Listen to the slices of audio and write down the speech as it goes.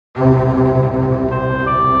Hey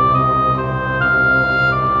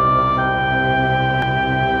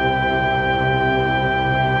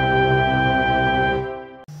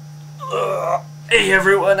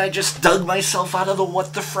everyone, I just dug myself out of the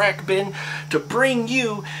what the frack bin to bring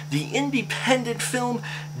you the independent film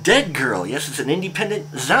DeadGirl. Yes, it's an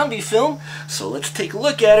independent zombie film, so let's take a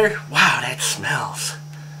look at her. Wow, that smells.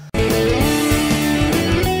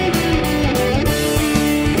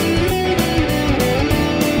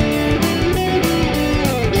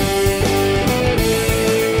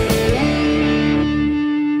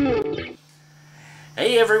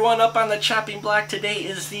 Hey everyone, up on the chopping block today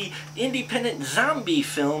is the independent zombie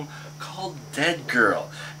film called DeadGirl.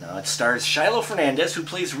 Now it stars Shiloh Fernandez, who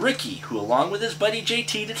plays Ricky, who along with his buddy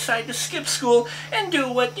JT decide to skip school and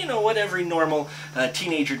do what every normal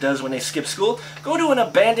teenager does when they skip school, go to an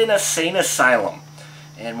abandoned insane asylum.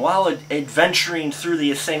 And while adventuring through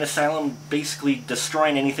the insane asylum, basically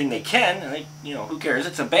destroying anything they can, who cares,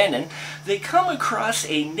 it's abandoned, they come across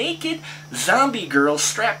a naked zombie girl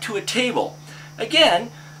strapped to a table. Again,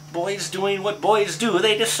 boys doing what boys do,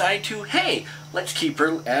 they decide to, hey, let's keep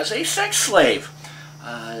her as a sex slave.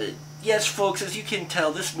 Yes, folks, as you can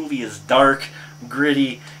tell, this movie is dark,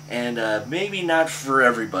 gritty, and maybe not for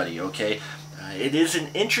everybody, okay? It is an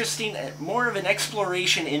interesting, more of an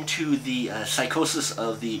exploration into the psychosis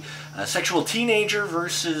of the sexual teenager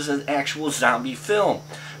versus an actual zombie film.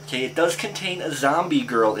 Okay, it does contain a zombie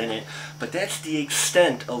girl in it, but that's the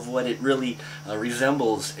extent of what it really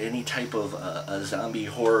resembles any type of a zombie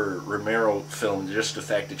horror Romero film, just the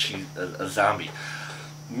fact that she's a zombie.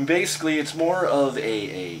 Basically, it's more of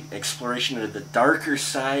a exploration of the darker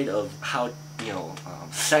side of how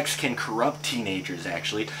sex can corrupt teenagers,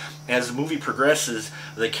 actually. As the movie progresses,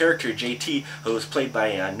 the character JT, who was played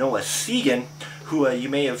by Noah Segan, who you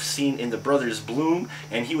may have seen in The Brothers Bloom,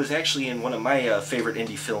 and he was actually in one of my favorite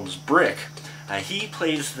indie films, Brick. He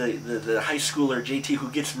plays the high schooler JT who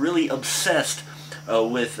gets really obsessed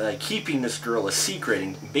with keeping this girl a secret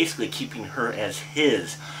and basically keeping her as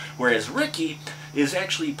his. Whereas Ricky is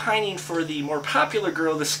actually pining for the more popular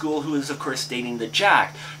girl of the school, who is of course dating the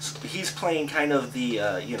jock. So he's playing kind of the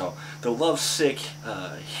the lovesick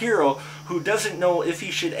hero who doesn't know if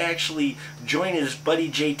he should actually join his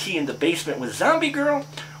buddy JT in the basement with Zombie Girl,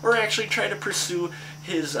 or actually try to pursue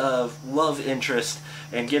his love interest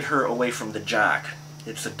and get her away from the jock.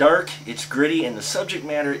 It's dark, it's gritty, and the subject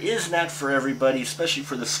matter is not for everybody, especially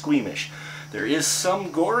for the squeamish. There is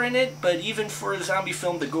some gore in it, but even for a zombie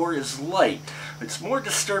film, the gore is light. It's more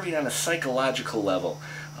disturbing on a psychological level.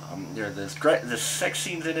 The sex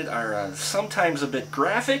scenes in it are sometimes a bit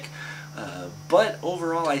graphic, but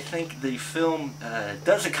overall I think the film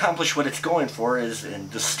does accomplish what it's going for,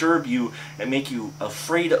 and disturb you and make you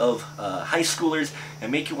afraid of high schoolers,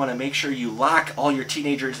 and make you want to make sure you lock all your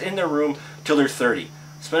teenagers in their room till they're 30,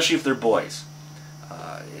 especially if they're boys.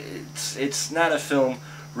 It's not a film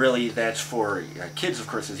really that's for kids, of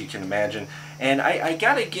course, as you can imagine. And I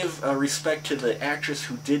gotta give respect to the actress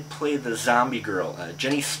who did play the zombie girl,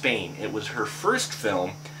 Jenny Spain. It was her first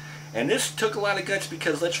film, and this took a lot of guts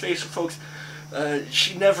because, let's face it, folks,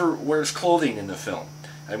 she never wears clothing in the film.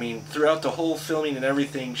 I mean, throughout the whole filming and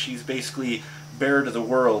everything, she's basically bare to the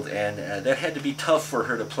world, and that had to be tough for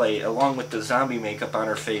her to play, along with the zombie makeup on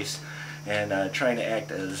her face and trying to act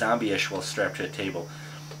zombie-ish while strapped to a table.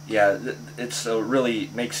 Yeah, it's really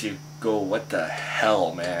makes you go, what the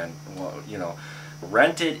hell, man? Well,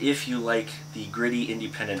 rent it if you like the gritty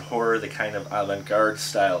independent horror, the kind of avant-garde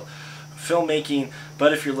style filmmaking.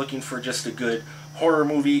 But if you're looking for just a good horror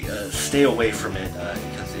movie, stay away from it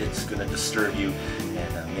because it's going to disturb you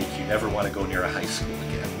and make you never want to go near a high school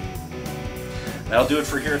again. That'll do it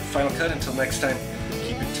for here at the Final Cut. Until next time.